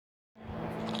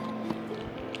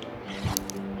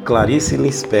Clarice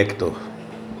lispector.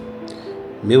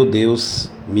 Meu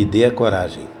Deus, me dê a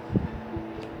coragem.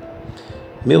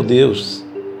 Meu Deus,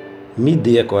 me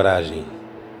dê a coragem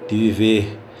de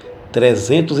viver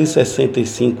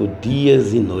 365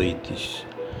 dias e noites,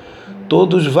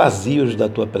 todos vazios da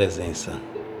tua presença.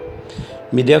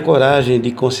 Me dê a coragem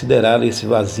de considerar esse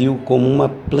vazio como uma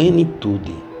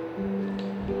plenitude.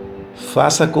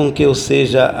 Faça com que eu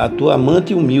seja a tua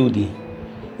amante humilde,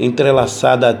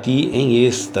 entrelaçada a ti em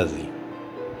êxtase.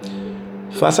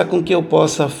 Faça com que eu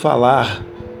possa falar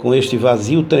com este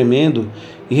vazio tremendo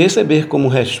e receber como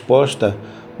resposta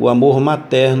o amor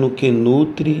materno que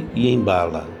nutre e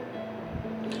embala.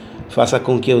 Faça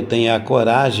com que eu tenha a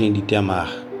coragem de te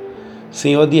amar,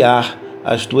 sem odiar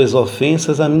as tuas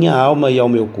ofensas à minha alma e ao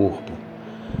meu corpo.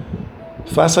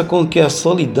 Faça com que a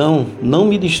solidão não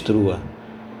me destrua.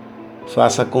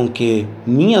 Faça com que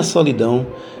minha solidão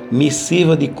me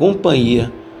sirva de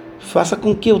companhia. Faça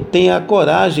com que eu tenha a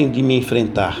coragem de me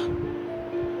enfrentar.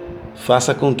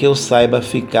 Faça com que eu saiba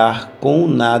ficar com o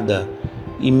nada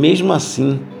e, mesmo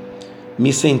assim,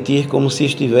 me sentir como se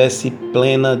estivesse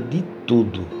plena de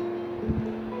tudo.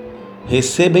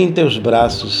 Receba em teus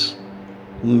braços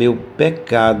o meu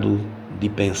pecado de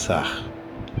pensar.